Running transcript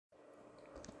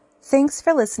Thanks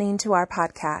for listening to our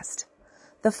podcast.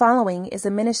 The following is a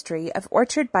ministry of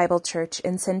Orchard Bible Church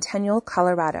in Centennial,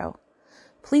 Colorado.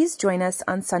 Please join us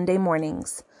on Sunday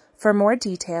mornings. For more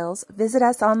details, visit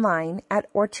us online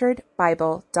at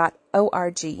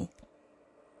orchardbible.org.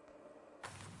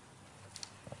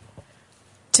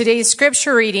 Today's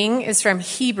scripture reading is from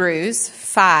Hebrews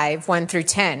 5, 1 through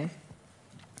 10.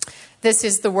 This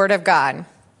is the word of God.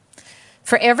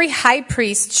 For every high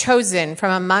priest chosen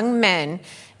from among men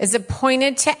is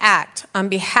appointed to act on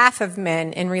behalf of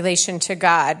men in relation to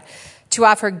God, to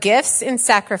offer gifts and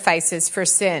sacrifices for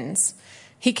sins.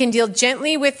 He can deal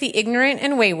gently with the ignorant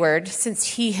and wayward, since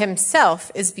he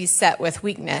himself is beset with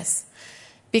weakness.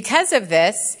 Because of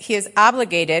this, he is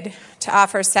obligated to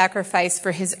offer sacrifice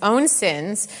for his own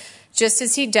sins, just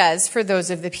as he does for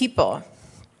those of the people.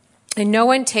 And no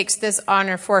one takes this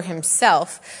honor for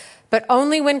himself, but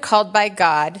only when called by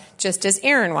God, just as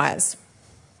Aaron was.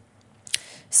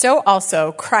 So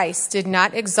also Christ did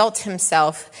not exalt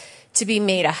himself to be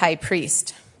made a high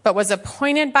priest, but was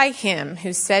appointed by him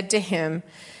who said to him,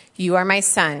 "You are my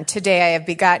son, today I have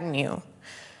begotten you."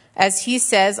 As he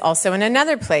says also in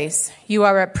another place, "You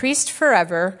are a priest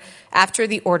forever after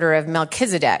the order of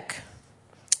Melchizedek."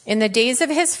 In the days of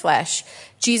his flesh,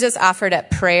 Jesus offered up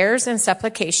prayers and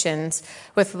supplications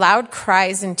with loud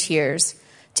cries and tears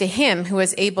to him who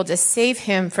was able to save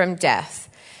him from death,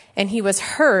 and he was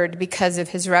heard because of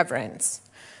his reverence.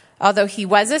 Although he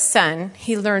was a son,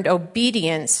 he learned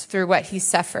obedience through what he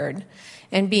suffered,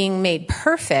 and being made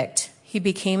perfect, he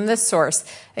became the source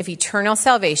of eternal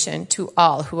salvation to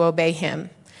all who obey him,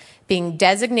 being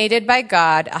designated by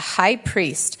God a high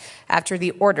priest after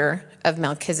the order of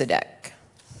Melchizedek.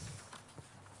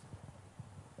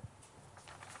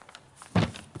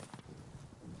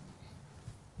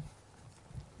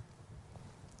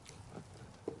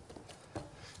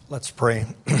 Let's pray.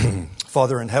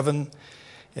 Father in heaven,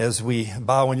 as we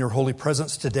bow in your holy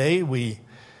presence today, we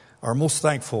are most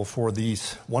thankful for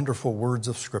these wonderful words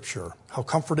of Scripture, how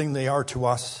comforting they are to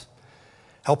us.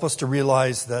 Help us to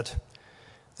realize that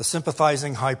the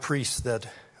sympathizing high priest that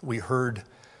we heard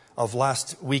of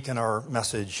last week in our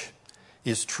message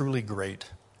is truly great.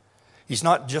 He's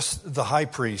not just the high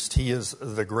priest, he is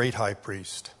the great high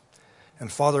priest.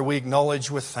 And Father, we acknowledge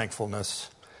with thankfulness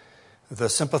the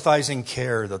sympathizing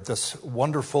care that this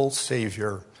wonderful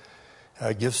Savior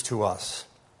gives to us.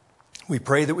 We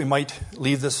pray that we might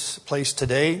leave this place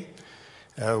today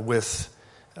with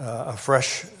a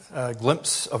fresh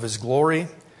glimpse of his glory,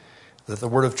 that the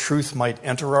word of truth might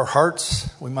enter our hearts.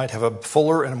 We might have a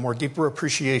fuller and a more deeper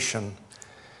appreciation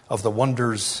of the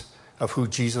wonders of who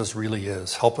Jesus really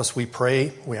is. Help us, we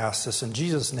pray. We ask this in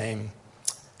Jesus' name.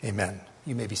 Amen.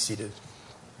 You may be seated.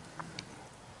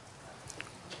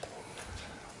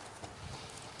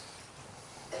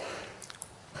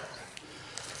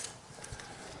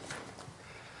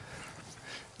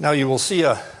 Now you will see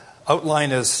an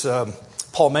outline as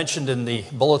Paul mentioned in the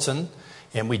bulletin,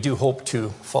 and we do hope to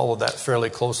follow that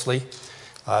fairly closely.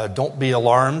 Don't be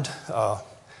alarmed.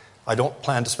 I don't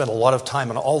plan to spend a lot of time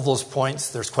on all those points.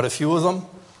 There's quite a few of them,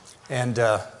 and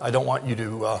I don't want you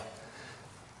to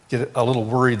get a little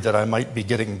worried that I might be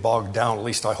getting bogged down. At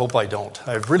least I hope I don't.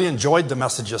 I've really enjoyed the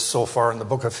messages so far in the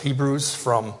book of Hebrews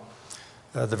from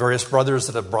the various brothers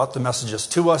that have brought the messages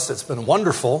to us. It's been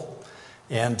wonderful.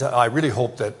 And I really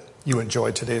hope that you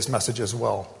enjoyed today's message as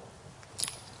well.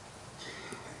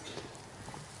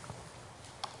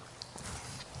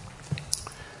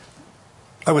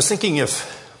 I was thinking if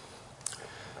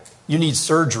you need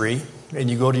surgery and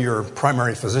you go to your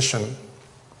primary physician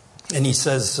and he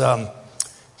says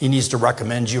he needs to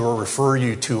recommend you or refer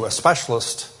you to a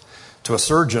specialist, to a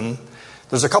surgeon,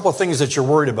 there's a couple of things that you're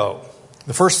worried about.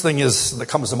 The first thing that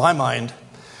comes to my mind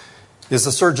is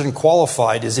the surgeon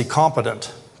qualified? Is he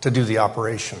competent to do the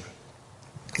operation?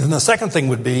 And the second thing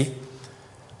would be,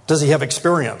 does he have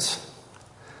experience?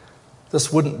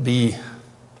 This wouldn't be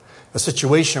a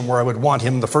situation where I would want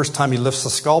him the first time he lifts the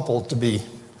scalpel to be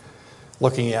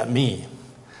looking at me.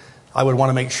 I would want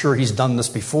to make sure he's done this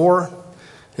before.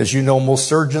 As you know, most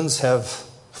surgeons have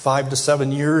 5 to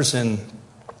 7 years in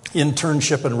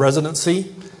internship and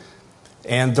residency,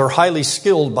 and they're highly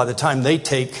skilled by the time they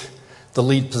take the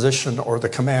lead position or the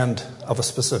command of a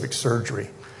specific surgery.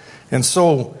 And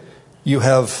so you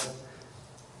have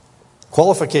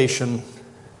qualification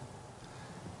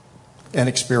and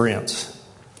experience.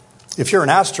 If you're an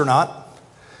astronaut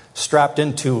strapped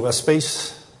into a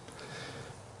space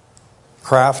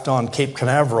craft on Cape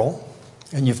Canaveral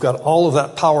and you've got all of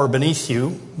that power beneath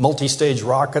you, multi-stage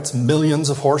rockets, millions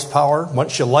of horsepower,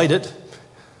 once you light it,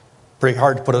 pretty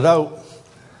hard to put it out.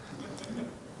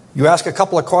 You ask a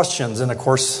couple of questions, and of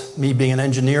course, me being an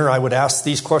engineer, I would ask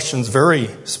these questions very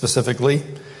specifically.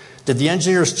 Did the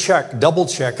engineers check, double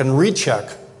check, and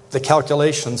recheck the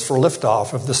calculations for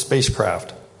liftoff of the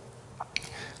spacecraft?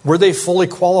 Were they fully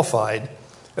qualified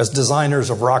as designers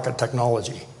of rocket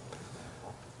technology?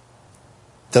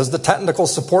 Does the technical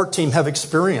support team have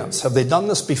experience? Have they done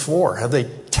this before? Have they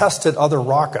tested other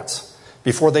rockets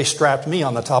before they strapped me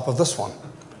on the top of this one?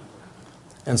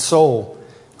 And so,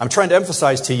 I'm trying to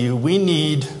emphasize to you, we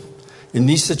need, in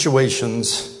these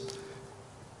situations,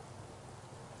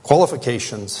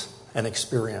 qualifications and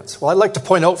experience. Well, I'd like to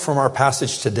point out from our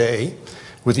passage today,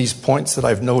 with these points that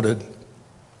I've noted,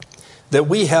 that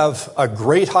we have a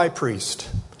great high priest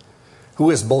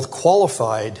who is both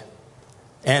qualified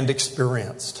and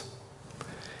experienced.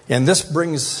 And this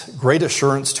brings great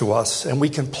assurance to us, and we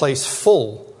can place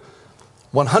full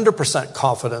 100%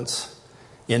 confidence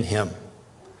in him.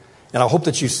 And I hope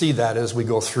that you see that as we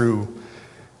go through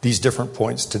these different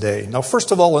points today. Now,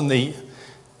 first of all, in the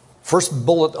first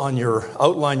bullet on your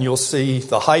outline, you'll see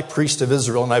the high priest of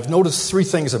Israel. And I've noticed three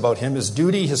things about him: his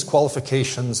duty, his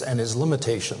qualifications, and his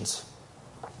limitations.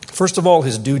 First of all,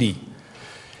 his duty.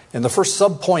 And the first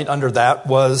subpoint under that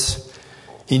was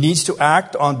he needs to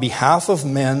act on behalf of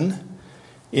men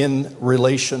in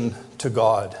relation to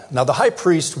God. Now, the high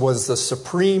priest was the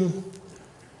supreme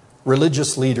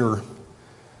religious leader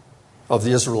of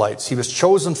the Israelites. He was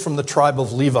chosen from the tribe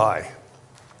of Levi.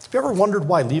 Have you ever wondered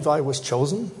why Levi was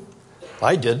chosen?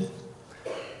 I did.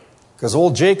 Because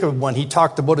old Jacob, when he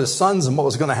talked about his sons and what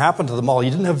was going to happen to them all, he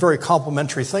didn't have very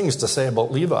complimentary things to say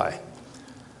about Levi.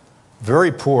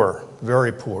 Very poor,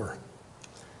 very poor.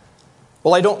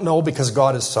 Well, I don't know, because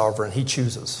God is sovereign. He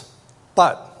chooses.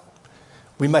 But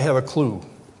we may have a clue.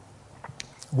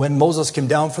 When Moses came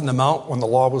down from the mount, when the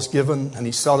law was given, and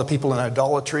he saw the people in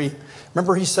idolatry,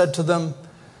 remember he said to them,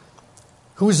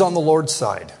 "Who's on the Lord's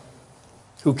side?"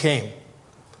 Who came?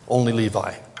 Only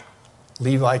Levi.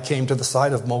 Levi came to the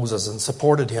side of Moses and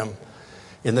supported him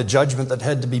in the judgment that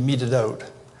had to be meted out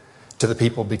to the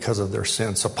people because of their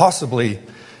sins. So possibly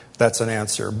that's an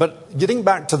answer. But getting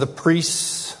back to the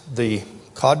priests, the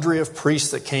cadre of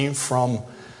priests that came from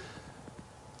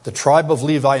the tribe of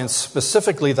Levi, and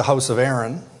specifically the house of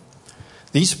Aaron,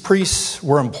 these priests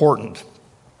were important.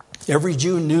 Every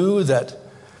Jew knew that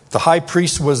the high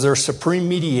priest was their supreme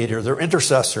mediator, their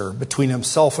intercessor between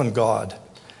himself and God.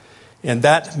 And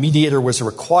that mediator was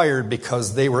required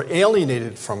because they were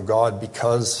alienated from God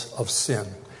because of sin.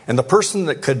 And the person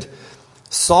that could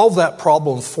solve that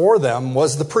problem for them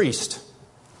was the priest.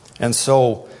 And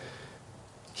so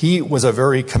he was a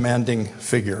very commanding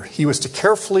figure. He was to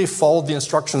carefully follow the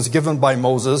instructions given by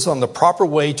Moses on the proper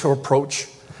way to approach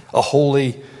a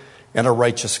holy and a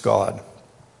righteous God.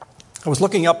 I was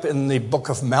looking up in the book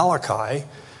of Malachi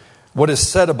what is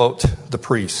said about the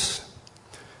priests.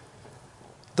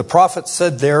 The prophet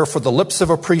said there, "For the lips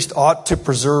of a priest ought to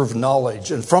preserve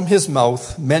knowledge, and from his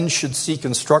mouth men should seek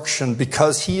instruction,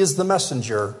 because he is the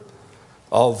messenger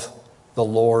of the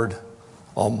Lord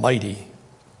Almighty."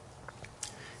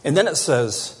 And then it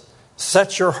says,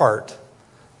 "Set your heart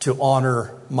to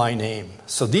honor my name."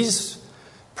 So these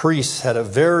priests had a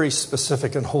very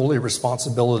specific and holy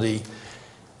responsibility.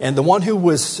 And the one who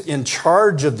was in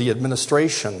charge of the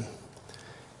administration,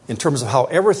 in terms of how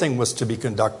everything was to be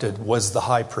conducted, was the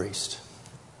high priest.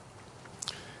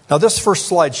 Now, this first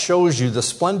slide shows you the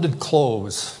splendid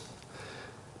clothes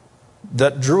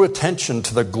that drew attention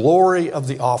to the glory of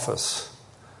the office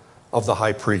of the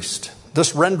high priest.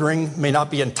 This rendering may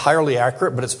not be entirely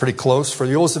accurate, but it's pretty close. For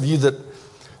those of you that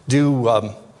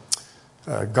do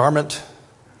garment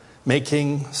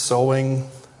making, sewing,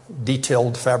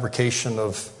 detailed fabrication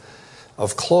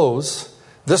of clothes,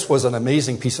 this was an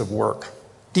amazing piece of work.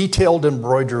 Detailed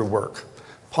embroidery work,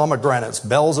 pomegranates,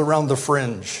 bells around the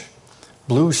fringe,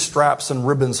 blue straps and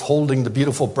ribbons holding the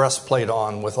beautiful breastplate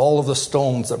on with all of the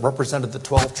stones that represented the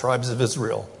 12 tribes of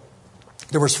Israel.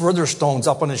 There was further stones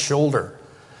up on his shoulder.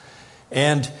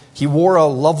 And he wore a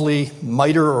lovely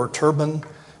mitre or turban.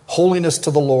 "Holiness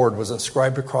to the Lord" was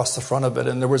inscribed across the front of it.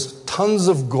 And there was tons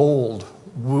of gold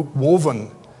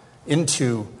woven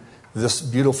into this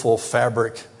beautiful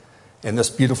fabric and this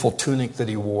beautiful tunic that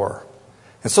he wore.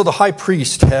 And so the high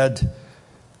priest had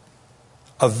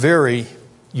a very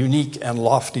unique and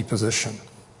lofty position.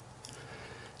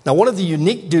 Now, one of the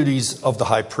unique duties of the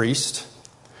high priest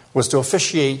was to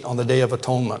officiate on the Day of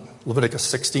Atonement. Leviticus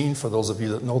 16, for those of you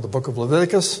that know the book of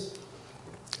Leviticus.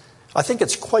 I think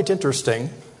it's quite interesting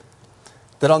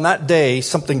that on that day,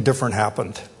 something different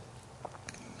happened.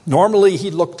 Normally, he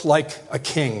looked like a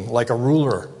king, like a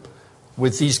ruler,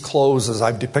 with these clothes as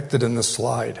I've depicted in this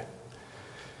slide.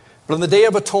 But on the Day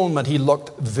of Atonement, he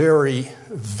looked very,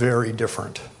 very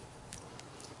different.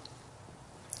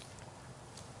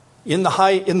 In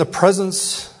the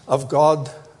presence of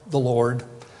God the Lord,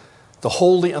 the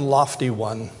holy and lofty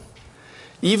one,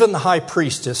 even the high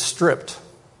priest is stripped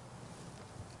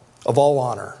of all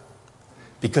honor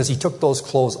because he took those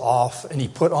clothes off and he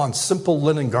put on simple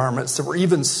linen garments that were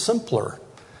even simpler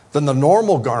than the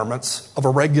normal garments of a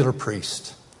regular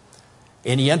priest.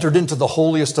 And he entered into the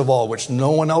holiest of all, which no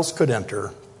one else could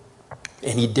enter.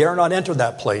 And he dare not enter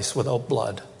that place without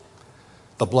blood,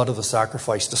 the blood of the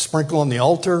sacrifice, to sprinkle on the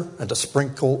altar and to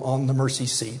sprinkle on the mercy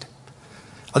seat.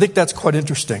 I think that's quite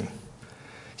interesting.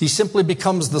 He simply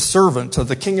becomes the servant of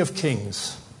the King of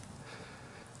Kings,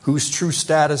 whose true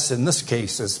status in this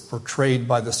case is portrayed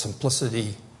by the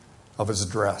simplicity of his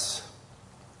dress.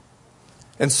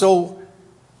 And so,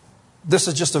 this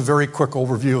is just a very quick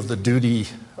overview of the duty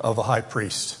of a high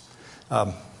priest.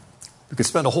 We could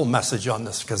spend a whole message on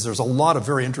this because there's a lot of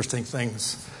very interesting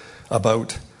things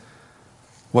about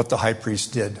what the high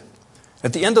priest did.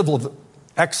 At the end of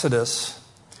Exodus,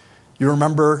 you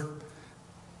remember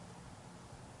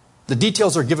the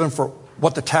details are given for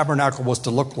what the tabernacle was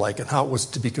to look like and how it was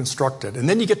to be constructed. And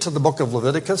then you get to the book of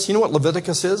Leviticus. You know what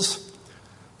Leviticus is?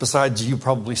 Besides, you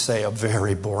probably say, a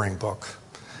very boring book.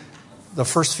 The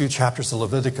first few chapters of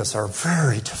Leviticus are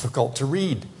very difficult to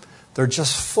read. They're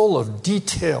just full of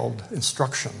detailed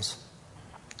instructions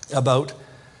about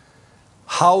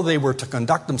how they were to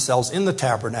conduct themselves in the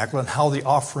tabernacle and how the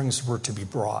offerings were to be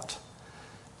brought.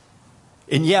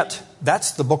 And yet,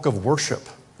 that's the book of worship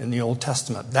in the Old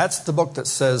Testament. That's the book that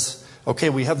says, okay,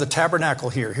 we have the tabernacle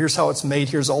here. Here's how it's made.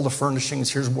 Here's all the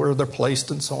furnishings. Here's where they're placed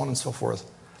and so on and so forth.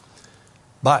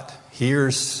 But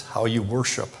here's how you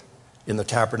worship in the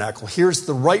tabernacle. Here's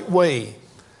the right way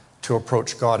to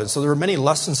approach God. And so there are many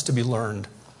lessons to be learned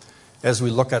as we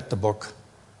look at the book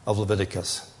of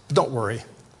Leviticus. But don't worry,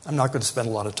 I'm not going to spend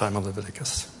a lot of time on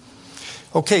Leviticus.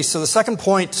 Okay, so the second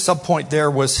point, subpoint there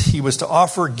was he was to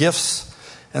offer gifts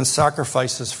and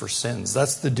sacrifices for sins.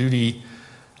 That's the duty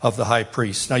of the high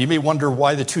priest. Now you may wonder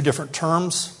why the two different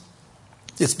terms.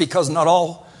 It's because not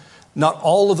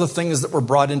all of the things that were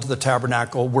brought into the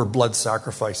tabernacle were blood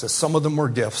sacrifices. Some of them were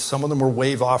gifts. Some of them were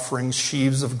wave offerings,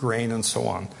 sheaves of grain, and so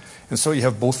on. And so you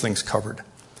have both things covered.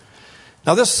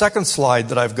 Now this second slide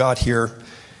that I've got here,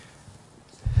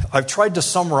 I've tried to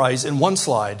summarize in one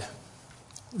slide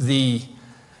the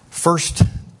first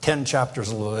 10 chapters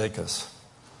of Leviticus.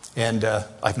 And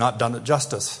I've not done it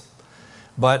justice.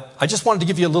 But I just wanted to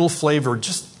give you a little flavor,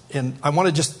 and I want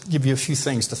to just give you a few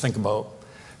things to think about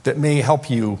that may help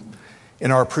you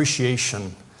in our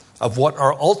appreciation of what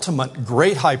our ultimate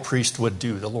great high priest would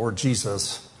do, the Lord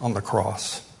Jesus on the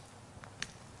cross.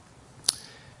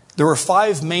 There were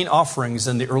 5 main offerings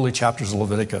in the early chapters of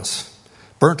Leviticus: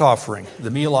 burnt offering,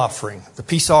 the meal offering, the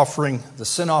peace offering, the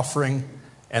sin offering,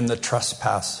 and the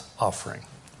trespass offering.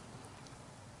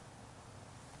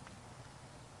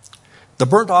 The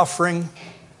burnt offering,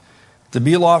 the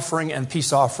meal offering, and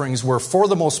peace offerings were, for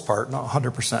the most part, not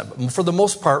 100%, but for the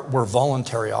most part, were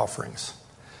voluntary offerings.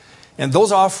 And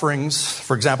those offerings,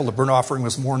 for example, the burnt offering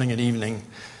was morning and evening.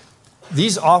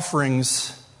 These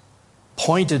offerings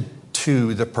pointed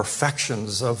to the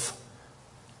perfections of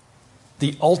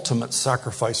the ultimate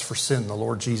sacrifice for sin, the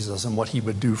Lord Jesus, and what he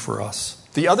would do for us.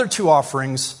 The other 2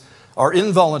 offerings are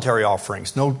involuntary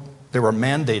offerings. No, they were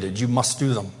mandated. You must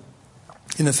do them.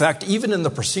 And in fact, even in the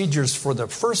procedures for the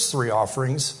first 3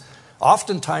 offerings,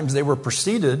 oftentimes they were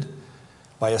preceded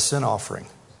by a sin offering.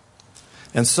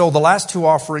 And so the last 2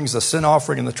 offerings, the sin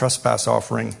offering and the trespass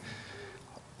offering,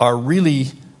 are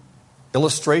really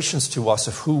illustrations to us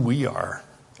of who we are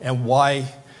and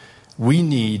why we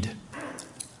need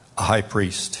a high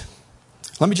priest.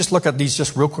 Let me just look at these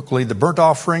just real quickly. The burnt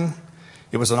offering,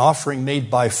 it was an offering made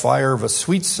by fire of a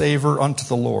sweet savor unto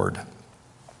the Lord.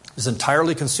 It was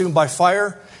entirely consumed by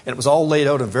fire, and it was all laid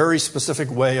out a very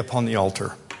specific way upon the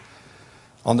altar,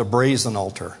 on the brazen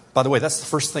altar. By the way, that's the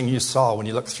first thing you saw when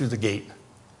you looked through the gate.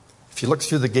 If you look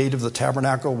through the gate of the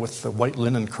tabernacle with the white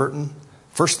linen curtain,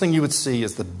 first thing you would see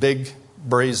is the big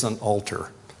brazen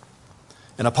altar.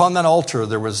 And upon that altar,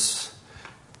 there was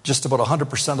just about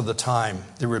 100% of the time,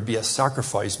 there would be a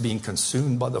sacrifice being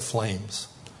consumed by the flames.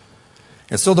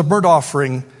 And so the burnt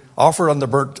offering offered on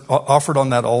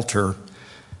that altar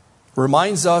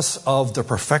reminds us of the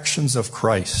perfections of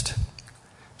Christ.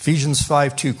 Ephesians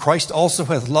 5:2, Christ also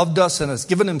hath loved us and has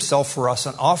given himself for us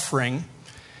an offering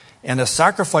and a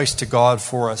sacrifice to God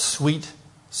for a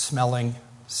sweet-smelling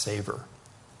savor.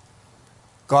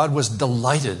 God was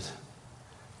delighted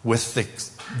with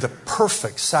the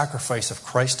perfect sacrifice of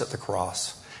Christ at the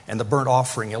cross. And the burnt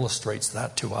offering illustrates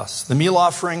that to us. The meal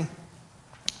offering,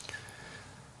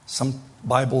 some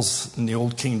Bibles in the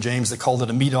Old King James, they called it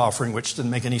a meat offering, which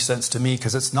didn't make any sense to me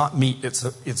because it's not meat,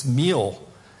 it's meal.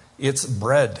 It's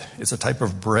bread. It's a type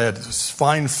of bread. It's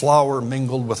fine flour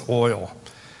mingled with oil.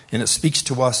 And it speaks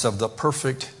to us of the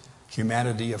perfect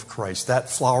humanity of Christ. That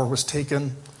flour was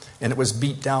taken and it was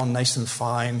beat down nice and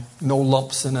fine. No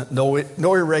lumps in it, no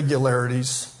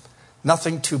irregularities,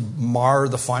 nothing to mar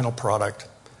the final product.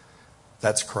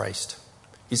 That's Christ.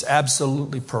 He's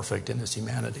absolutely perfect in his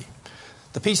humanity.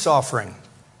 The peace offering.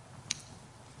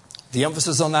 The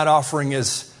emphasis on that offering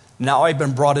is, now I've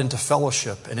been brought into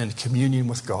fellowship and in communion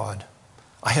with God.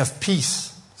 I have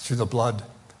peace through the blood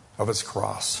of his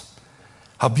cross.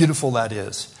 How beautiful that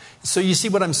is. So you see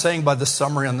what I'm saying by the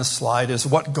summary on this slide is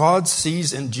what God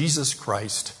sees in Jesus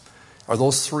Christ are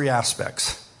those three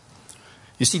aspects.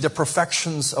 You see the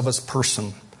perfections of his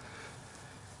person.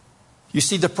 You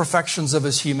see the perfections of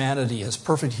his humanity, his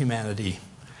perfect humanity.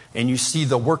 And you see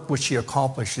the work which he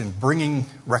accomplished in bringing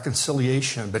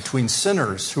reconciliation between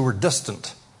sinners who were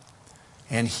distant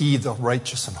and he, the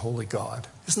righteous and holy God.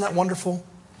 Isn't that wonderful?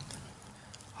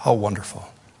 How wonderful.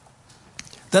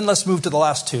 Then let's move to the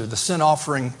last two, the sin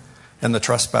offering and the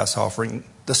trespass offering.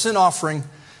 The sin offering,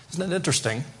 isn't it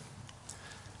interesting?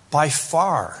 By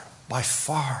far,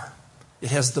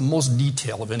 it has the most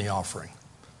detail of any offering.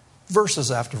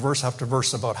 Verses after verse after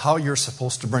verse about how you're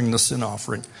supposed to bring the sin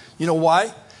offering. You know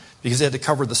why? Because they had to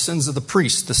cover the sins of the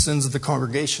priests, the sins of the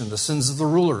congregation, the sins of the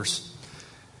rulers,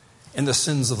 and the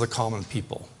sins of the common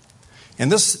people.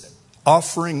 And this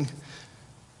offering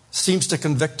seems to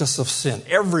convict us of sin.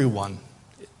 Everyone,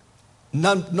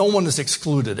 no one is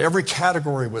excluded. Every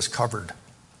category was covered.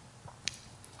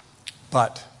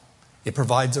 But it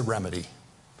provides a remedy.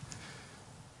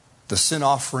 The sin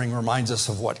offering reminds us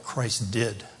of what Christ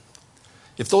did.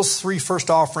 If those three first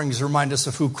offerings remind us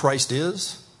of who Christ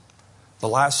is, the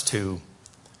last two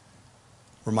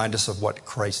remind us of what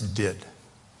Christ did.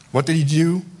 What did he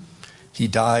do? He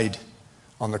died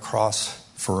on the cross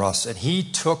for us, and he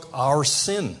took our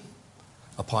sin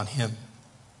upon him.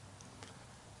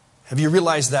 Have you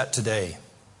realized that today?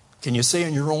 Can you say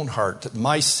in your own heart that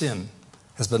my sin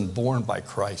has been borne by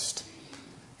Christ,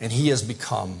 and he has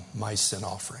become my sin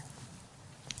offering?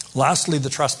 Lastly, the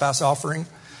trespass offering.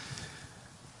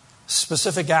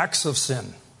 Specific acts of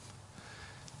sin.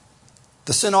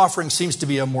 The sin offering seems to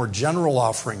be a more general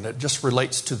offering that just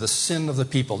relates to the sin of the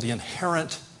people, the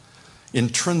inherent,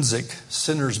 intrinsic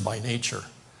sinners by nature.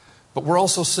 But we're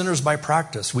also sinners by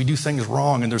practice. We do things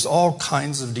wrong, and there's all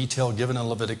kinds of detail given in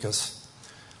Leviticus.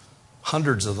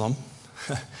 Hundreds of them.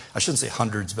 I shouldn't say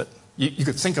hundreds, but you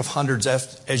could think of hundreds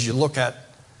as you look at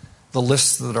the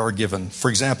lists that are given. For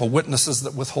example, witnesses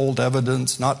that withhold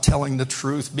evidence, not telling the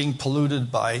truth, being polluted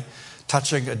by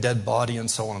touching a dead body, and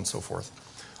so on and so forth.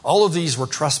 All of these were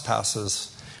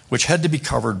trespasses which had to be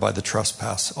covered by the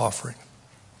trespass offering.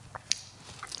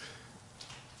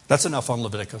 That's enough on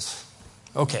Leviticus.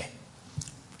 Okay.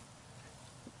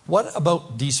 What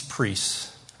about these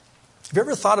priests? Have you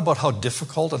ever thought about how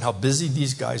difficult and how busy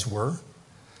these guys were?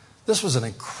 This was an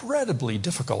incredibly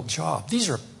difficult job. These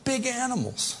are big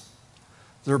animals.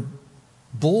 They're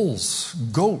bulls,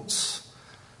 goats,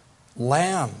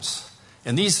 lambs.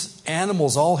 And these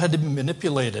animals all had to be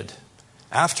manipulated.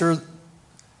 After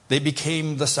they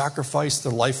became the sacrifice,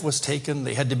 their life was taken.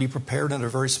 They had to be prepared in a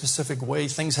very specific way.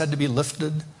 Things had to be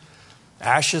lifted.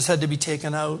 Ashes had to be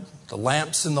taken out. The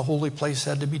lamps in the holy place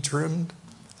had to be trimmed.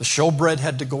 The showbread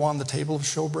had to go on the table of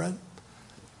showbread.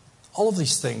 All of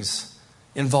these things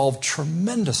involved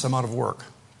tremendous amount of work.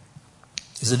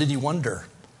 Is it any wonder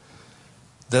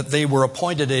that they were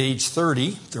appointed at age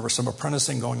 30? There was some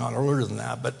apprenticing going on earlier than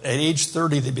that, but at age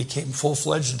 30 they became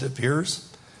full-fledged, it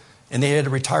appears, and they had to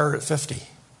retire at 50.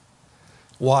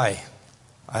 Why?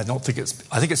 I think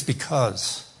it's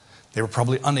because they were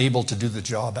probably unable to do the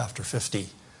job after 50.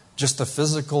 Just the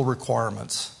physical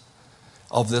requirements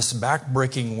of this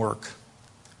back-breaking work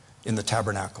in the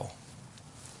tabernacle.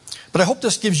 But I hope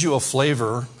this gives you a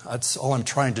flavor. That's all I'm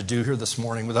trying to do here this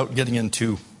morning without getting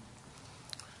into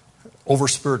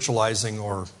over-spiritualizing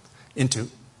or into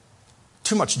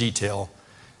too much detail,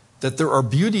 that there are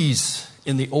beauties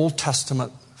in the Old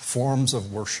Testament forms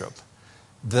of worship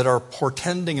that are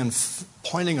portending and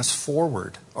pointing us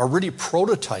forward, are really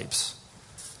prototypes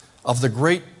of the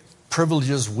great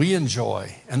privileges we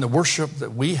enjoy and the worship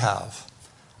that we have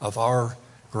of our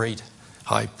great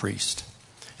high priest.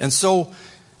 And so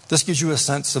this gives you a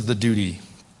sense of the duty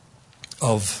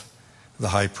of the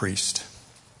high priest.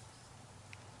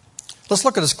 Let's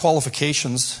look at his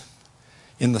qualifications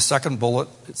in the second bullet.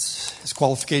 It's his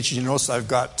qualifications. You notice I've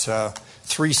got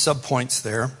 3 subpoints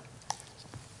there.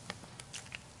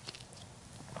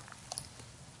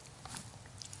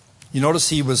 You notice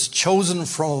he was chosen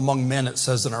from among men, it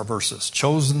says in our verses.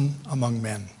 Chosen among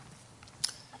men.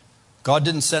 God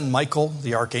didn't send Michael,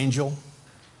 the archangel,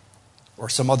 or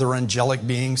some other angelic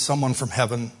being, someone from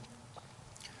heaven.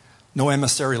 No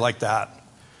emissary like that.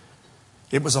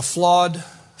 It was a flawed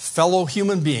fellow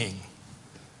human being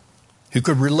who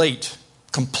could relate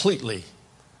completely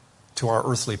to our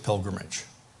earthly pilgrimage.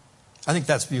 I think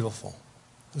that's beautiful.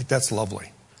 I think that's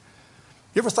lovely.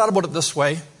 You ever thought about it this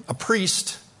way? A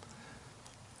priest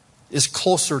is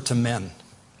closer to men.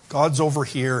 God's over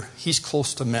here, he's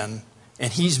close to men,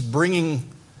 and he's bringing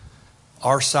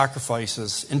our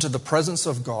sacrifices into the presence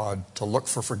of God to look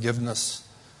for forgiveness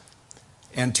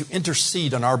and to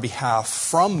intercede on our behalf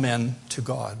from men to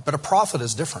God. But a prophet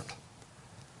is different.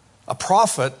 A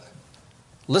prophet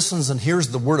listens and hears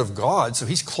the word of God, so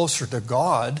he's closer to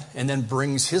God and then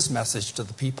brings his message to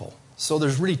the people. So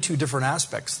there's really 2 different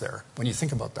aspects there when you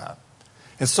think about that.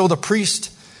 And so the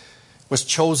priest was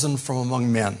chosen from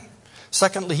among men.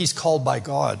 Secondly, he's called by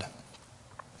God.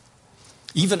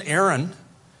 Even Aaron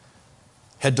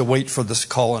had to wait for this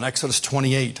call in Exodus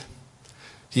 28.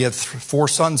 He had 4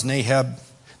 sons, Nadab,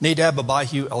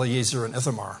 Abihu, Eleazar, and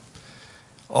Ithamar.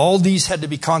 All these had to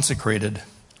be consecrated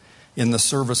in the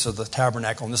service of the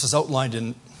tabernacle. And this is outlined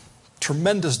in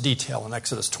tremendous detail in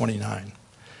Exodus 29.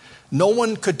 No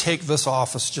one could take this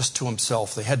office just to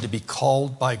himself. They had to be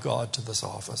called by God to this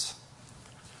office.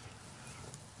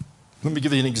 Let me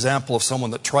give you an example of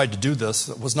someone that tried to do this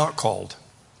that was not called.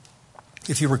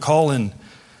 If you recall in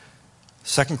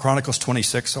 2 Chronicles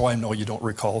 26, I know you don't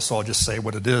recall, so I'll just say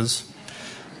what it is.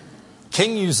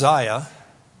 King Uzziah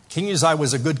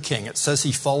was a good king. It says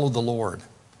he followed the Lord.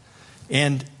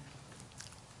 And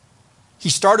he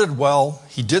started well.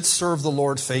 He did serve the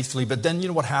Lord faithfully, but then you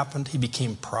know what happened? He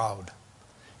became proud.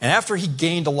 And after he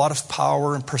gained a lot of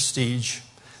power and prestige,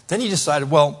 then he decided,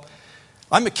 well,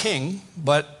 I'm a king,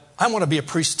 but I want to be a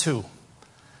priest too.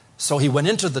 So he went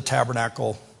into the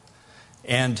tabernacle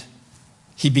and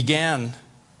he went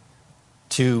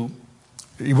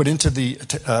into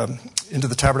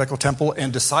the tabernacle temple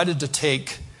and decided to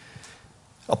take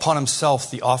upon himself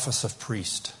the office of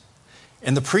priest.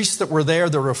 And the priests that were there,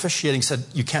 that were officiating, said,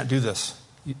 you can't do this.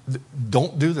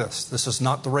 Don't do this. This is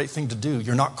not the right thing to do.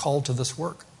 You're not called to this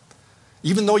work.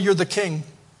 Even though you're the king,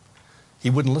 he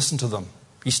wouldn't listen to them.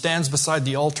 He stands beside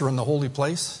the altar in the holy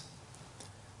place.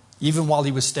 Even while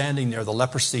he was standing there, the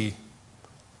leprosy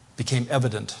became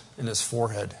evident in his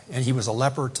forehead, and he was a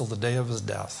leper till the day of his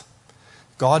death.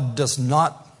 God does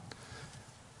not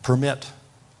permit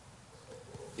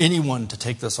anyone to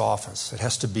take this office. It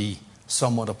has to be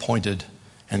someone appointed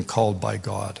and called by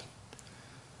God.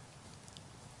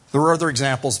 There are other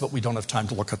examples, but we don't have time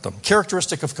to look at them.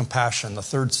 Characteristic of compassion, the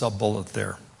 3rd sub-bullet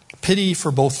there. Pity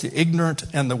for both the ignorant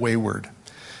and the wayward.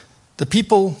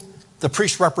 The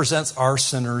priest represents our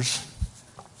sinners,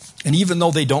 and even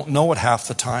though they don't know it half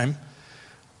the time,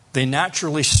 they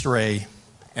naturally stray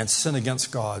and sin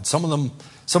against God. Some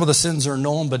of the sins are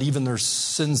known, but even there's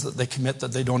sins that they commit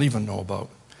that they don't even know about.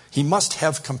 He must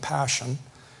have compassion.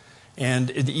 And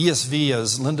the ESV,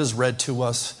 as Linda's read to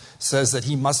us, says that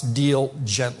he must deal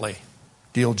gently.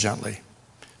 Deal gently.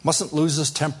 Mustn't lose his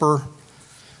temper,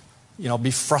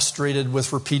 be frustrated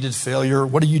with repeated failure.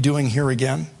 What are you doing here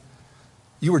again?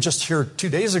 You were just here 2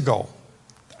 days ago.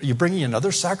 Are you bringing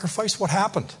another sacrifice? What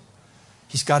happened?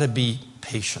 He's got to be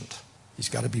patient. He's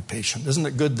got to be patient. Isn't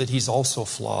it good that he's also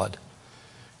flawed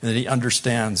and that he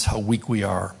understands how weak we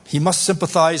are? He must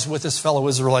sympathize with his fellow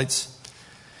Israelites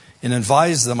and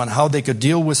advise them on how they could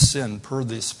deal with sin per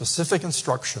the specific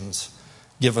instructions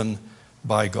given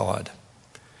by God.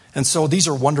 And so these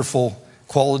are wonderful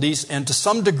qualities, and to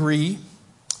some degree,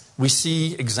 we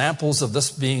see examples of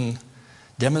this being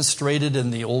demonstrated in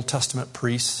the Old Testament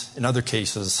priests. In other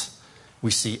cases,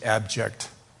 we see abject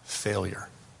failure.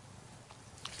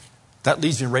 That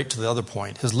leads me right to the other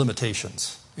point, his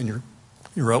limitations in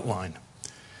your outline.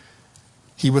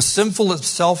 He was sinful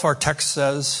himself, our text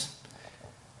says,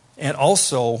 and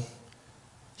also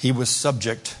he was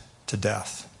subject to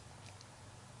death.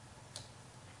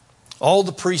 All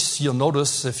the priests, you'll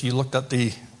notice if you looked at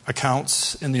the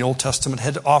accounts in the Old Testament,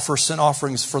 had to offer sin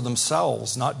offerings for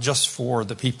themselves, not just for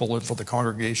the people and for the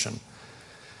congregation.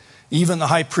 Even the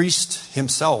high priest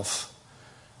himself,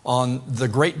 on the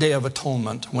great day of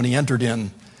atonement, when he entered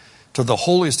in to the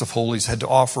holiest of holies, had to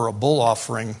offer a bull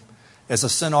offering as a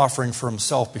sin offering for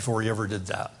himself before he ever did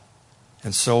that.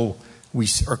 And so we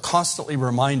are constantly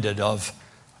reminded of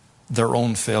their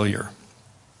own failure.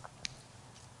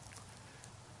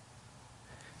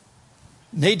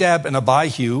 Nadab and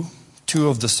Abihu, two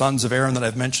of the sons of Aaron that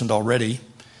I've mentioned already,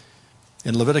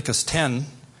 in Leviticus 10,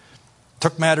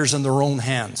 took matters in their own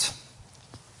hands.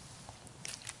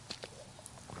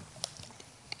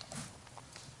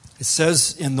 It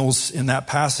says in that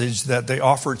passage that they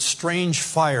offered strange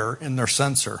fire in their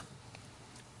censer.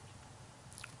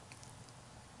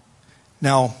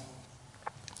 Now,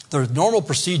 the normal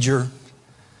procedure,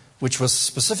 which was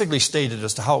specifically stated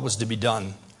as to how it was to be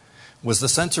done, was the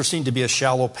censer seemed to be a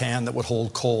shallow pan that would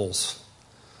hold coals.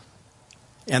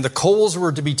 And the coals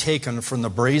were to be taken from the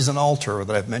brazen altar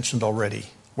that I've mentioned already,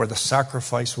 where the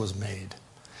sacrifice was made.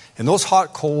 And those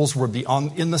hot coals would be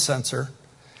in the censer.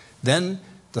 Then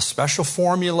the special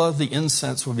formula, the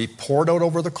incense, would be poured out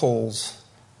over the coals.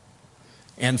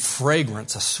 And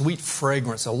fragrance, a sweet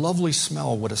fragrance, a lovely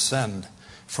smell would ascend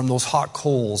from those hot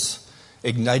coals,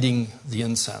 igniting the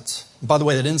incense. And by the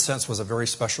way, that incense was a very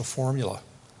special formula.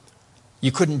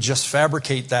 You couldn't just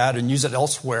fabricate that and use it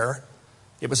elsewhere.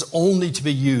 It was only to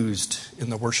be used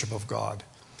in the worship of God.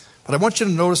 But I want you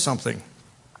to notice something.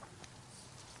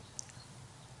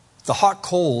 The hot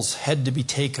coals had to be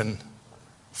taken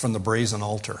from the brazen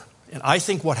altar. And I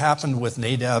think what happened with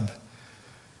Nadab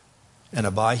and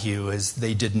Abihu is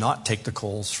they did not take the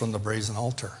coals from the brazen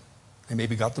altar. They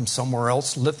maybe got them somewhere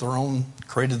else, lit their own,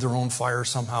 created their own fire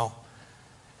somehow.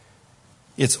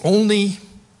 It's only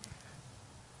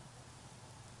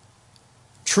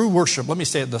true worship. Let me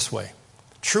say it this way.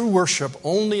 True worship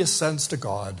only ascends to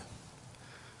God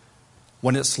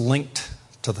when it's linked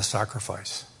to the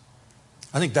sacrifice.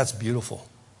 I think that's beautiful.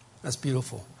 That's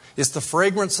beautiful. It's the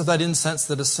fragrance of that incense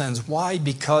that ascends. Why?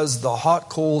 Because the hot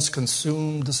coals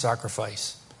consumed the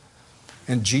sacrifice.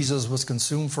 And Jesus was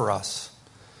consumed for us.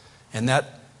 And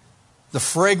that the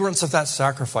fragrance of that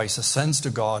sacrifice ascends to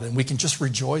God, and we can just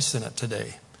rejoice in it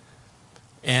today.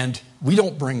 And we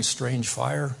don't bring strange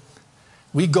fire.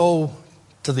 We go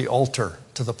to the altar,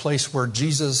 to the place where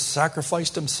Jesus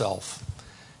sacrificed himself,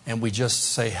 and we just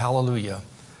say, hallelujah,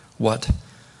 what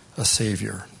a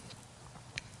Savior.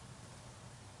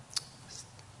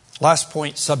 Last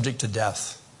point, subject to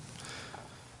death.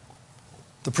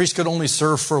 The priest could only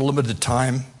serve for a limited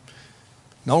time.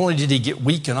 Not only did he get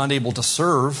weak and unable to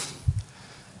serve,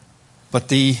 but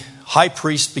the high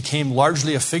priest became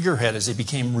largely a figurehead as he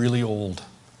became really old.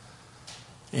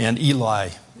 And Eli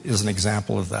is an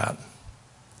example of that.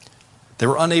 They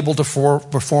were unable to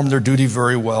perform their duty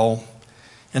very well.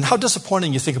 And how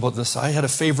disappointing you think about this. I had a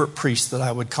favorite priest that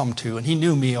I would come to, and he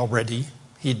knew me already.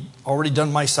 He'd already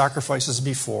done my sacrifices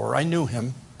before. I knew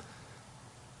him.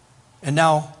 And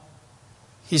now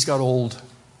he's got old.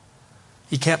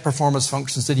 He can't perform his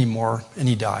functions anymore, and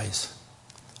he dies.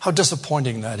 How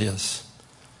disappointing that is.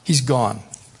 He's gone.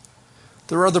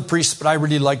 There are other priests, but I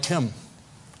really liked him.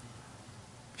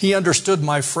 He understood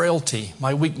my frailty,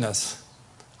 my weakness.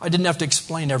 I didn't have to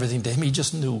explain everything to him. He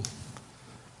just knew.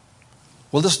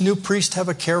 Will this new priest have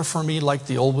a care for me like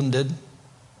the old one did?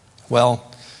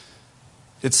 Well,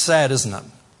 it's sad, isn't it,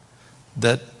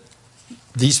 that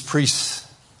these priests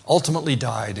ultimately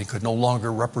died and could no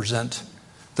longer represent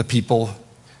the people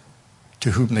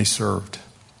to whom they served.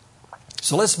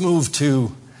 So let's move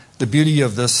to the beauty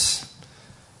of this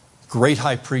great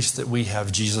high priest that we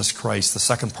have, Jesus Christ, the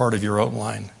second part of your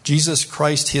outline. Jesus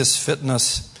Christ, his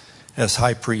fitness as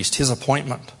high priest, his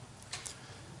appointment.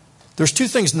 There's two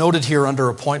things noted here under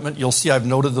appointment. You'll see I've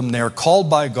noted them there. Called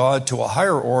by God to a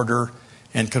higher order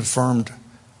and confirmed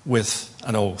with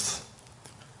an oath.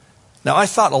 Now, I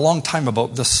thought a long time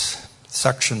about this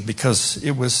section because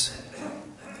it was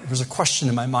a question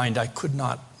in my mind I could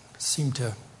not seem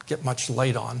to get much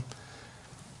light on.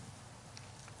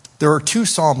 There are two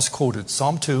Psalms quoted.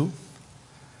 Psalm 2.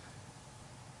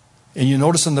 And you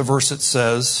notice in the verse it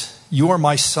says, "You are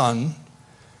my son,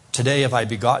 today have I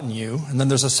begotten you." And then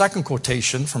there's a second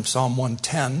quotation from Psalm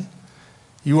 110.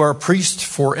 "You are a priest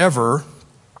forever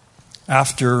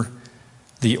after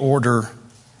the order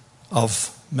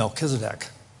of Melchizedek."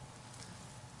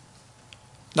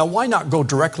 Now, why not go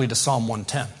directly to Psalm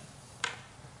 110,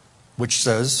 which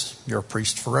says, "You're a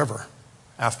priest forever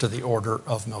after the order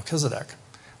of Melchizedek"?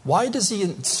 Why does he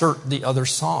insert the other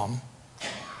psalm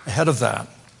ahead of that?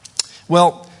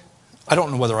 Well, I don't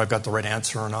know whether I've got the right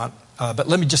answer or not, but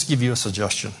let me just give you a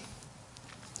suggestion.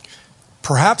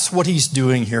 Perhaps what he's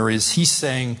doing here is he's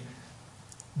saying,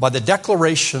 by the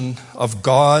declaration of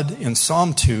God in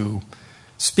Psalm 2,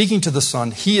 speaking to the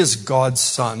Son, he is God's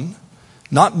Son,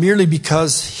 not merely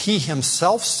because he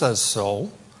himself says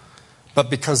so,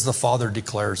 but because the Father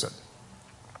declares it.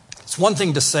 It's one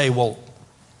thing to say, well,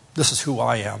 this is who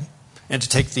I am, and to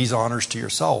take these honors to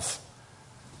yourself.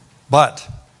 But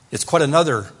it's quite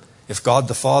another if God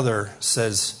the Father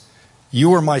says,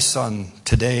 "You are my Son,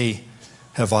 today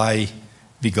have I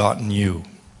begotten you."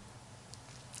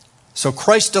 So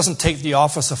Christ doesn't take the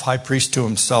office of high priest to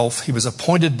himself. He was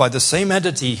appointed by the same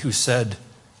entity who said,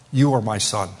 "You are my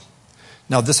Son."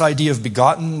 Now, this idea of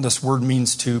begotten, this word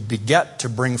means to beget, to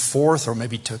bring forth, or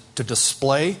maybe to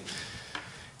display.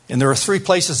 And there are 3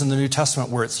 places in the New Testament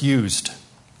where it's used.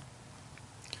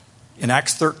 In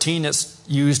Acts 13, it's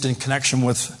used in connection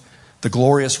with the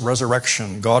glorious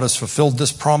resurrection. God has fulfilled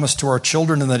this promise to our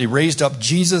children, and that he raised up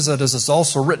Jesus, as is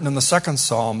also written in the 2nd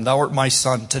Psalm, "Thou art my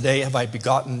Son, today have I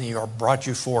begotten thee," or brought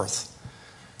you forth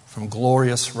from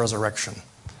glorious resurrection.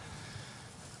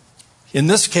 In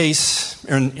this case,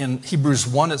 in Hebrews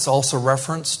 1, it's also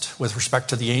referenced with respect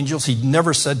to the angels. He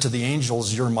never said to the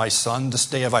angels, "You're my Son, this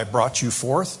day have I brought you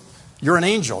forth." You're an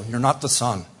angel, you're not the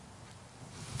Son.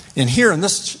 And here in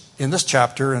this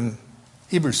chapter, in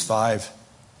Hebrews 5,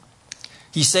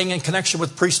 he's saying in connection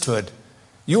with priesthood,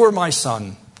 "You are my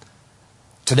Son.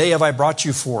 Today have I brought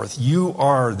you forth. You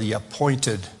are the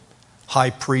appointed high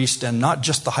priest, and not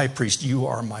just the high priest. You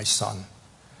are my Son.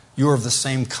 You are of the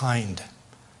same kind.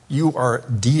 You are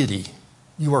deity.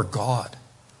 You are God."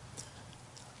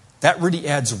 That really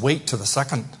adds weight to the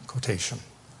second quotation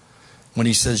when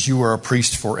he says, "You are a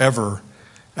priest forever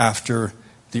after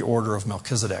the order of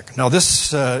Melchizedek." Now,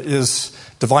 this is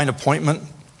divine appointment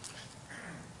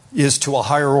is to a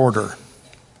higher order,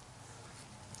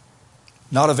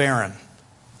 not of Aaron.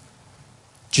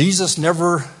 Jesus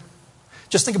never,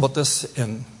 just think about this,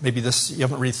 and maybe this, you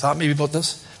haven't really thought maybe about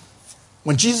this.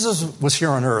 When Jesus was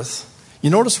here on earth, you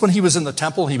notice when he was in the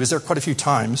temple, he was there quite a few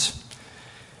times,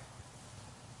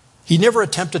 he never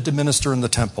attempted to minister in the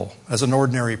temple as an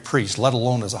ordinary priest, let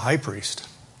alone as a high priest.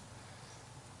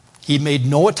 He made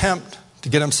no attempt to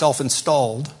get himself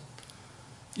installed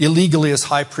illegally as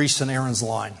high priest in Aaron's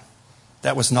line.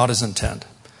 That was not his intent.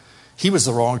 He was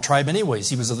the wrong tribe anyways.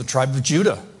 He was of the tribe of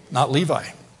Judah, not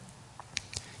Levi.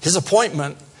 His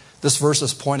appointment, this verse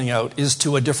is pointing out, is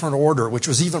to a different order, which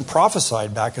was even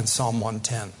prophesied back in Psalm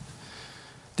 110.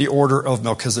 The order of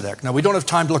Melchizedek. Now, we don't have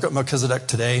time to look at Melchizedek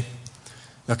today.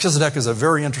 Melchizedek is a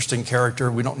very interesting character.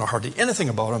 We don't know hardly anything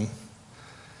about him.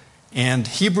 And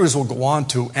Hebrews will go on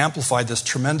to amplify this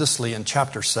tremendously in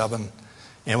chapter 7.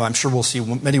 And I'm sure we'll see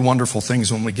many wonderful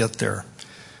things when we get there.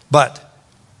 But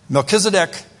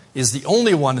Melchizedek is the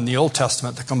only one in the Old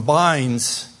Testament that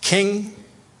combines king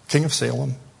of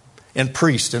Salem, and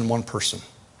priest in one person.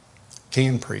 King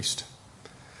and priest.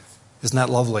 Isn't that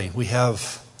lovely? We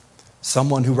have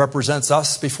someone who represents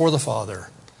us before the Father,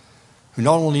 who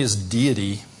not only is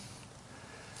deity,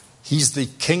 he's the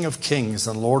King of kings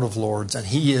and Lord of lords, and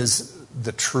he is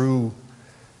the true,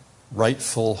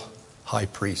 rightful high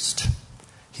priest.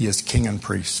 He is king and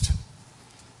priest.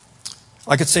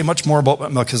 I could say much more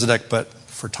about Melchizedek, but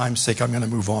for time's sake, I'm going to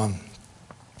move on.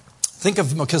 Think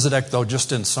of Melchizedek, though,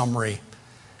 just in summary,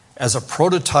 as a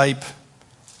prototype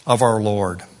of our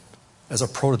Lord, as a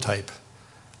prototype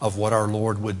of what our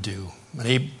Lord would do.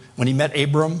 When he met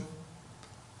Abram,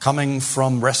 coming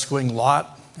from rescuing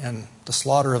Lot and the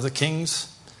slaughter of the kings,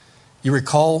 you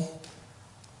recall,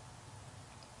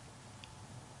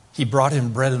 he brought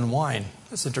him bread and wine.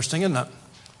 That's interesting, isn't it?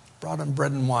 Brought him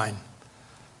bread and wine.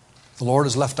 The Lord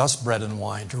has left us bread and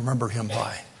wine to remember him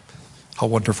by. How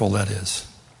wonderful that is.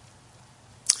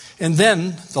 And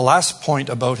then the last point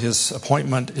about his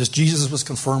appointment is Jesus was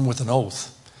confirmed with an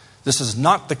oath. This is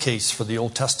not the case for the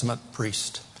Old Testament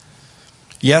priest.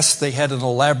 Yes, they had an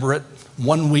elaborate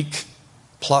 1 week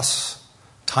plus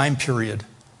time period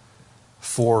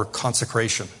for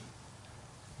consecration,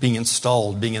 being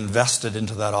installed, being invested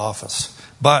into that office.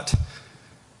 But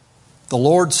the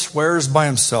Lord swears by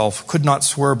himself, could not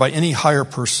swear by any higher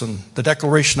person, the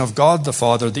declaration of God the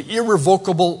Father, the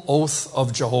irrevocable oath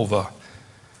of Jehovah.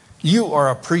 You are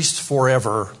a priest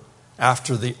forever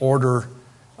after the order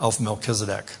of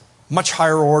Melchizedek. Much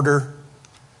higher order,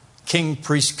 king,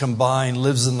 priest combined,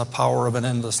 lives in the power of an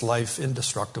endless life,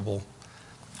 indestructible.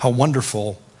 How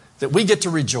wonderful that we get to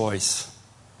rejoice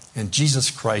in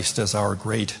Jesus Christ as our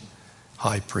great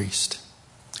high priest.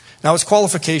 Now, his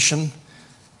qualification,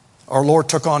 our Lord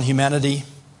took on humanity.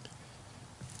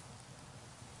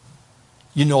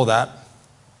 You know that.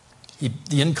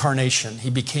 The incarnation, he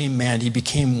became man, he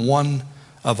became one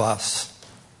of us.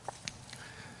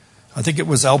 I think it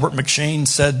was Albert McShane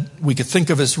said we could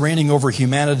think of his reigning over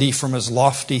humanity from his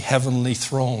lofty heavenly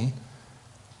throne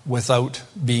without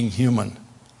being human.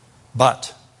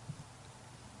 But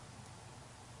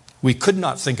we could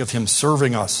not think of him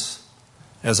serving us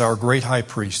as our great high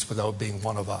priest without being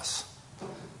one of us.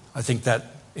 I think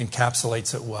that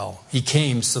encapsulates it well. He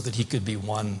came so that he could be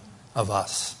one of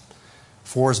us.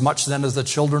 For as much then as the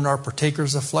children are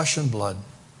partakers of flesh and blood,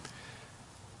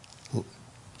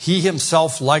 he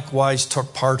himself likewise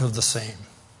took part of the same.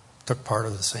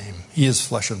 He is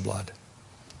flesh and blood.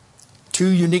 Two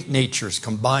unique natures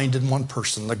combined in one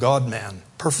person, the God-man,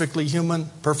 perfectly human,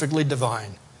 perfectly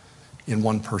divine, in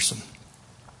one person.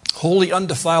 Wholly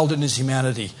undefiled in his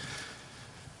humanity.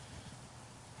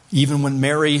 Even when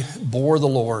Mary bore the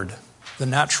Lord, the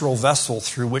natural vessel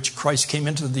through which Christ came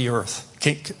into the earth,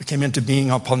 came into being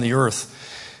upon the earth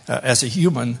as a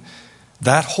human,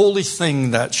 that holy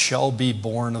thing that shall be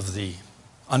born of thee,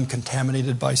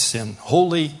 uncontaminated by sin,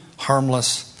 holy,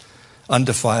 harmless,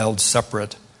 undefiled,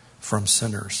 separate from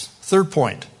sinners. Third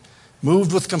point,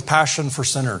 moved with compassion for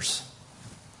sinners.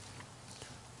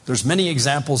 There's many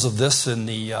examples of this in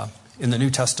the New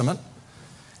Testament,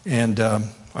 and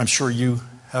I'm sure you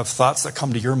have thoughts that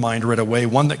come to your mind right away.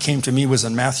 One that came to me was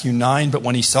in Matthew 9, but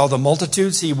when he saw the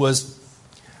multitudes, he was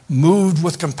moved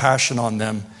with compassion on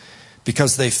them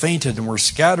because they fainted and were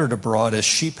scattered abroad as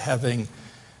sheep having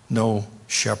no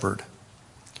shepherd.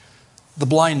 The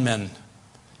blind men.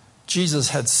 Jesus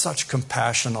had such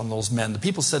compassion on those men. The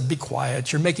people said, be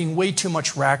quiet. You're making way too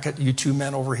much racket, you two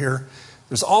men over here.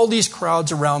 There's all these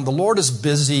crowds around. The Lord is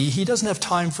busy. He doesn't have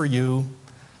time for you.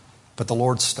 But the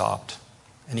Lord stopped.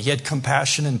 And he had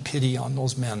compassion and pity on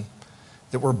those men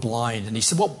that were blind. And he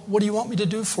said, well, what do you want me to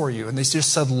do for you? And they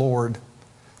just said, Lord,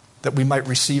 that we might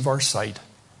receive our sight.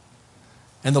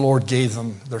 And the Lord gave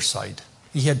them their sight.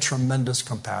 He had tremendous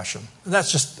compassion. And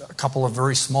that's just a couple of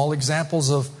very small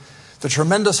examples of the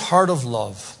tremendous heart of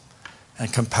love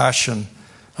and compassion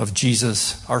of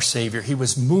Jesus, our Savior. He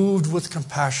was moved with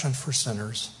compassion for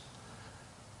sinners.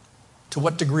 To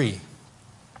what degree?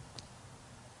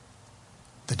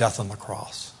 The death on the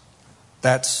cross.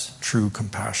 That's true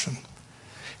compassion.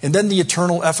 And then the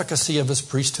eternal efficacy of his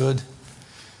priesthood.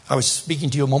 I was speaking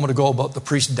to you a moment ago about the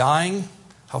priest dying.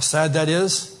 How sad that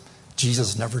is.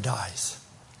 Jesus never dies.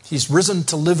 He's risen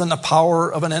to live in the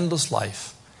power of an endless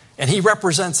life. And he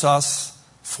represents us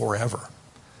forever.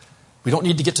 We don't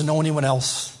need to get to know anyone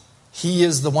else. He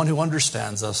is the one who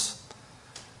understands us.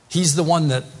 He's the one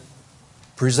that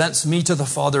presents me to the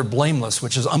Father blameless,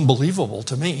 which is unbelievable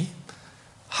to me.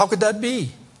 How could that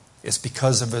be? It's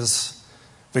because of his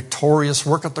victorious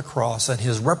work at the cross and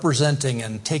his representing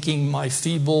and taking my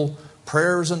feeble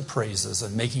prayers and praises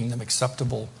and making them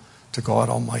acceptable to God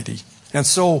Almighty. And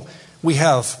so we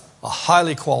have a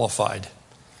highly qualified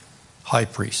high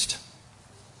priest.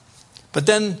 But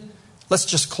then let's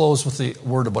just close with the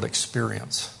word about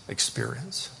experience.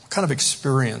 Experience. What kind of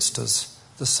experience does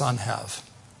the Son have?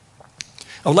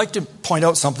 I would like to point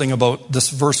out something about this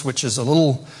verse which is a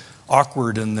little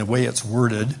awkward in the way it's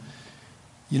worded.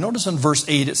 You notice in verse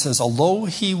 8 it says, although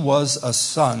he was a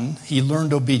son, he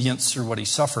learned obedience through what he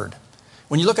suffered.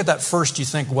 When you look at that first, you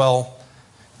think, well,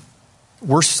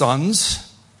 we're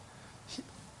sons.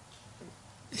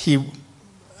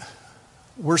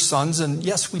 We're sons, and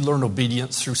yes, we learn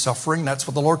obedience through suffering. That's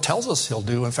what the Lord tells us he'll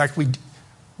do. In fact,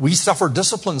 we suffer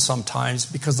discipline sometimes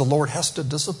because the Lord has to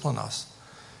discipline us.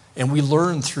 And we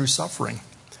learn through suffering.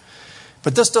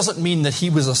 But this doesn't mean that he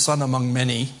was a son among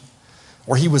many,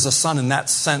 or he was a son in that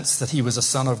sense that he was a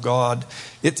son of God.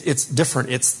 It's different.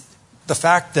 It's the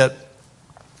fact that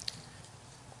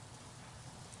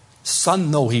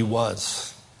son though he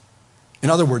was. In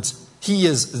other words, he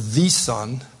is the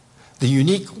Son, the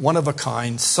unique,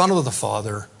 one-of-a-kind Son of the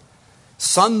Father.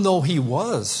 Son though he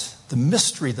was, the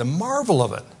mystery, the marvel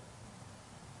of it.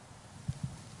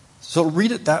 So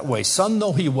read it that way. Son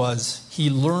though he was, he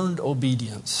learned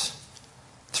obedience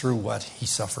through what he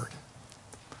suffered.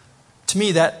 To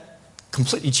me, that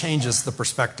completely changes the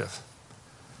perspective.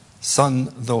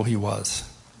 Son though he was.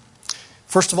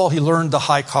 First of all, he learned the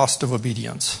high cost of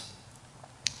obedience.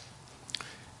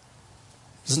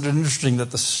 Isn't it interesting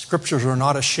that the Scriptures are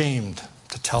not ashamed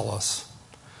to tell us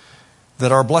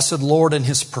that our blessed Lord in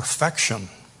his perfection,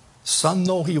 son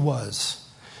though he was,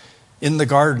 in the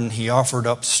garden he offered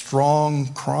up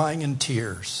strong crying and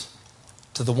tears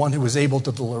to the one who was able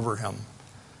to deliver him.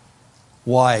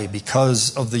 Why?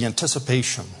 Because of the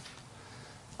anticipation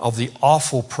of the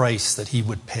awful price that he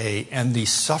would pay and the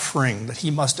suffering that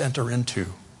he must enter into.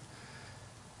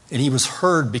 And he was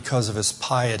heard because of his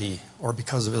piety or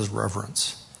because of his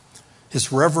reverence.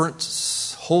 His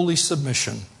reverence, holy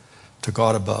submission to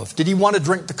God above. Did he want to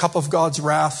drink the cup of God's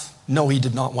wrath? No, he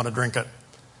did not want to drink it.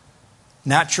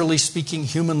 Naturally speaking,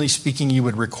 humanly speaking, you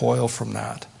would recoil from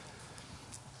that.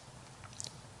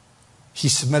 He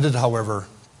submitted, however,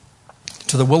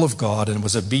 to the will of God and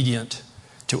was obedient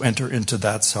to enter into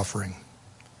that suffering.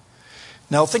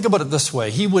 Now think about it this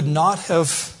way. He would not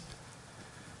have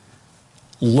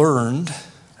learned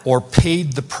or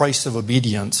paid the price of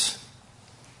obedience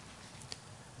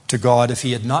to God if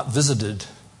he had not visited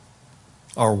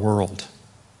our world.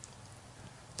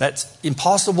 That's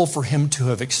impossible for him to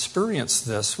have experienced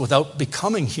this without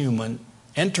becoming human,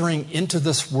 entering into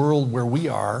this world where we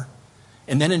are,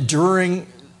 and then enduring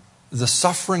the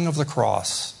suffering of the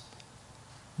cross.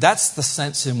 That's the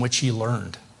sense in which he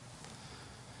learned.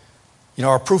 You know,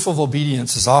 our proof of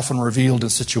obedience is often revealed in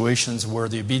situations where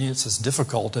the obedience is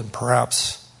difficult and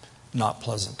perhaps not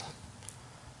pleasant.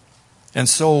 And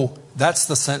so that's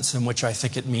the sense in which I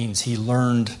think it means he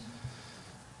learned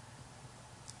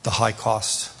the high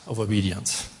cost of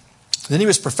obedience. Then he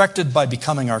was perfected by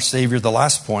becoming our Savior, the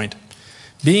last point.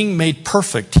 Being made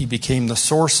perfect, he became the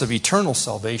source of eternal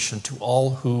salvation to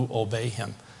all who obey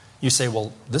him. You say,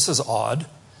 well, this is odd.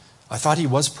 I thought he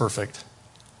was perfect.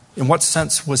 In what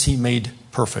sense was he made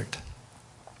perfect?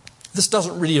 This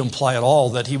doesn't really imply at all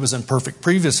that he was imperfect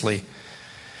previously.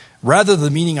 Rather,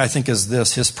 the meaning, I think, is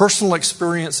this: his personal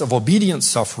experience of obedient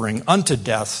suffering unto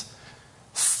death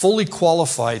fully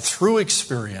qualified through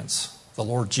experience the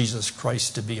Lord Jesus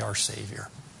Christ to be our Savior.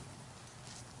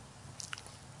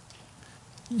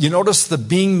 You notice the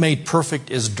being made perfect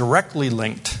is directly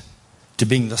linked to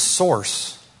being the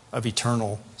source of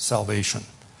eternal salvation.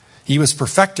 He was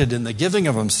perfected in the giving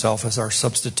of himself as our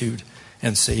substitute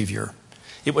and Savior.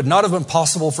 It would not have been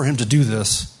possible for him to do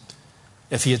this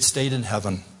if he had stayed in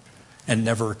heaven and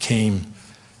never came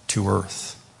to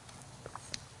earth.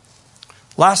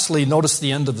 Lastly, notice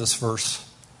the end of this verse.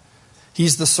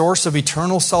 He's the source of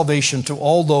eternal salvation to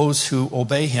all those who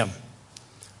obey him.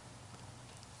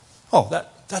 Oh,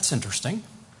 that's interesting.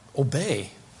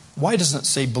 Obey. Why doesn't it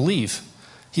say believe?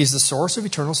 He's the source of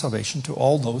eternal salvation to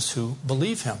all those who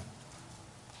believe him.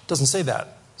 It doesn't say that.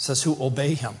 It says who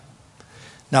obey him.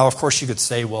 Now, of course, you could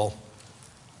say, well,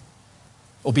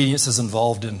 obedience is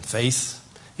involved in faith.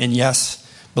 And yes,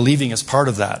 believing is part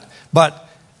of that. But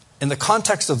in the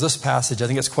context of this passage, I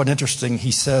think it's quite interesting.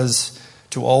 He says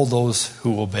to all those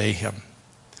who obey him.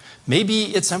 Maybe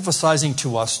it's emphasizing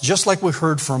to us, just like we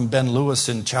heard from Ben Lewis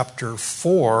in chapter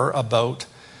 4 about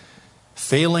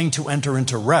failing to enter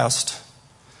into rest.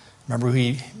 Remember,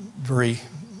 he very,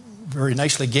 very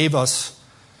nicely gave us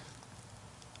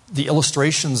the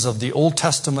illustrations of the Old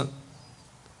Testament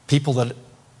people that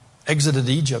exited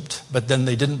Egypt, but then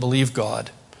they didn't believe God.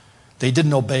 They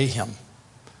didn't obey him.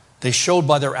 They showed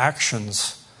by their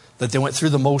actions that they went through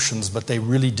the motions, but they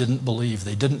really didn't believe.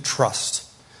 They didn't trust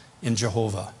in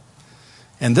Jehovah.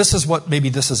 And this is what maybe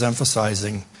this is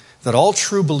emphasizing, that all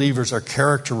true believers are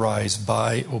characterized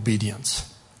by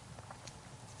obedience.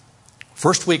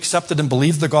 First we accepted and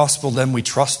believed the gospel, then we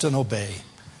trust and obey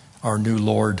our new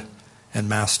Lord and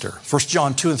Master. 1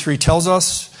 John 2 and 3 tells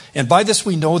us, and by this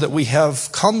we know that we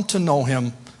have come to know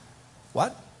him,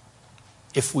 what?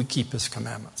 If we keep his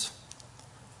commandments.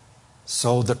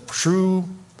 So the true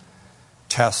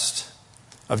test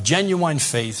of genuine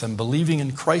faith and believing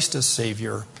in Christ as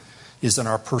Savior is in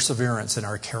our perseverance, in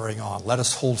our carrying on. Let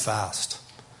us hold fast.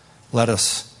 Let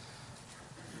us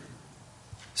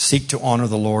seek to honor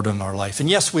the Lord in our life. And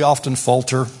yes, we often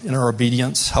falter in our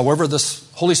obedience. However, this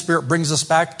Holy Spirit brings us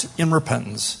back in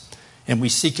repentance, and we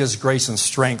seek his grace and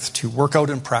strength to work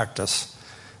out in practice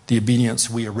the obedience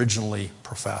we originally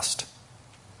professed.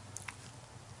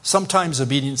 Sometimes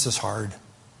obedience is hard,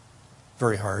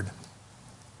 very hard.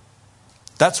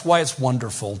 That's why it's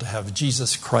wonderful to have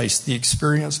Jesus Christ, the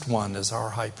experienced one, as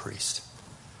our high priest.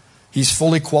 He's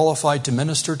fully qualified to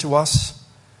minister to us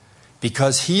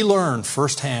because he learned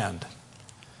firsthand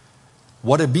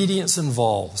what obedience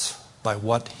involves by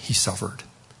what he suffered.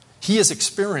 He has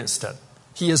experienced it.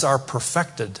 He is our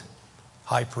perfected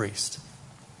high priest.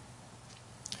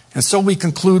 And so we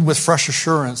conclude with fresh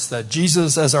assurance that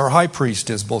Jesus, as our high priest,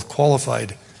 is both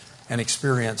qualified and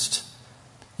experienced.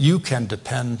 You can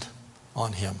depend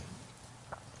on him.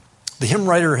 The hymn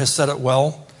writer has said it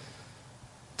well.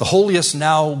 The holiest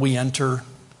now we enter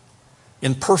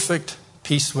in perfect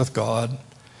peace with God,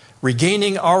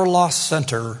 regaining our lost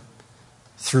center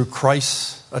through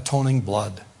Christ's atoning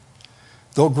blood.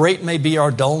 Though great may be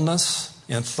our dullness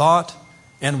in thought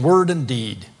and word and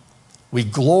deed, we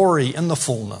glory in the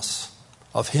fullness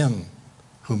of him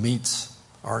who meets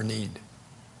our need.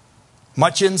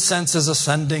 Much incense is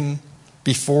ascending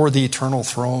before the eternal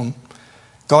throne.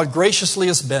 God graciously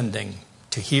is bending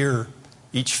to hear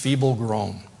each feeble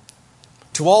groan.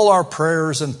 To all our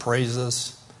prayers and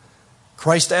praises,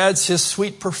 Christ adds his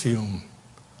sweet perfume,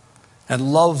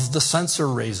 and love the censer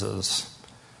raises,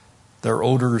 their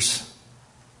odors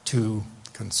to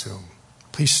consume.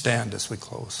 Please stand as we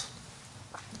close.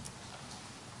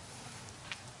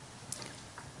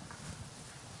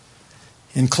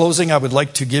 In closing, I would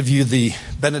like to give you the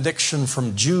benediction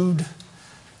from Jude,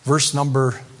 verse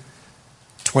number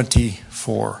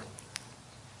 24.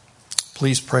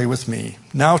 Please pray with me.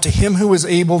 Now to him who is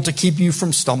able to keep you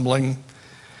from stumbling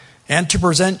and to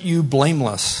present you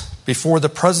blameless before the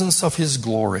presence of his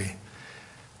glory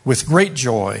with great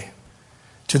joy,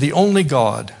 to the only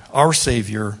God, our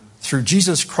Savior, through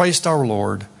Jesus Christ our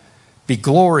Lord, be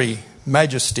glory,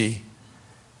 majesty,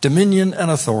 dominion,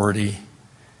 and authority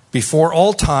before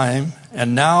all time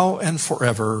and now and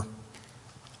forever.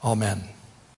 Amen.